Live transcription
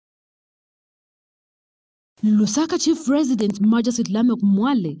Lusaka Chief Resident Magistrate Lameck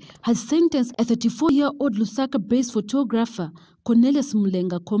Mwale has sentenced a 34-year-old Lusaka-based photographer, Cornelius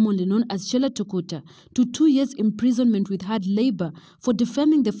Musonda, commonly known as Chellah Tukuta, to 2 years imprisonment with hard labor for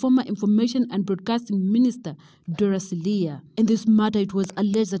defaming the former Information and Broadcasting Minister, Siliya. In this matter, it was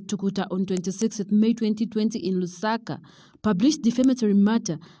alleged that Tukuta on 26 May 2020 in Lusaka published defamatory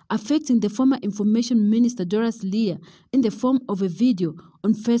matter affecting the former Information Minister, Siliya, in the form of a video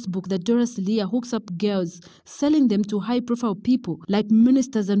on Facebook that Siliya hooks up girls, selling them to high-profile people like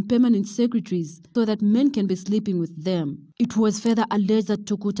ministers and permanent secretaries so that men can be sleeping with them. It was further alleged that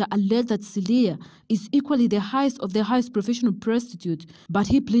Tukuta alleged that Siliya is equally the highest of the highest professional prostitute, but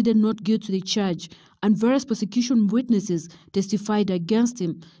he pleaded not guilty to the charge, and various prosecution witnesses testified against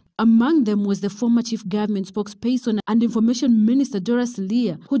him. Among them was the former chief government spokesperson and information minister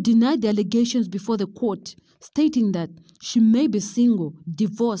Siliya, who denied the allegations before the court, stating that she may be single,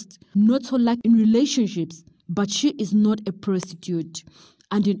 divorced, not so lucky in relationships, but she is not a prostitute.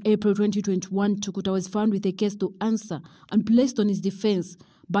 And in April 2021, Tukuta was found with a case to answer and placed on his defense,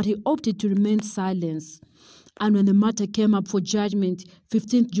 but he opted to remain silent. And when the matter came up for judgment,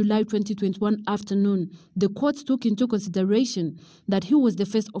 15th July 2021 afternoon, the court took into consideration that he was the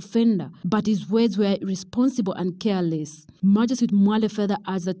first offender, but his words were irresponsible and careless. Magistrate Mwale further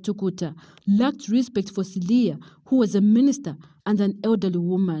adds that Tukuta lacked respect for Siliya, who was a minister and an elderly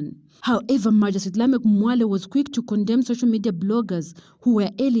woman. However, Magistrate Lameck Mwale was quick to condemn social media bloggers who were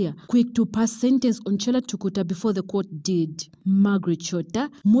earlier quick to pass sentence on Chellah Tukuta before the court did. Margaret Chota,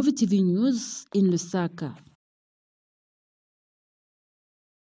 Movie TV News in Lusaka.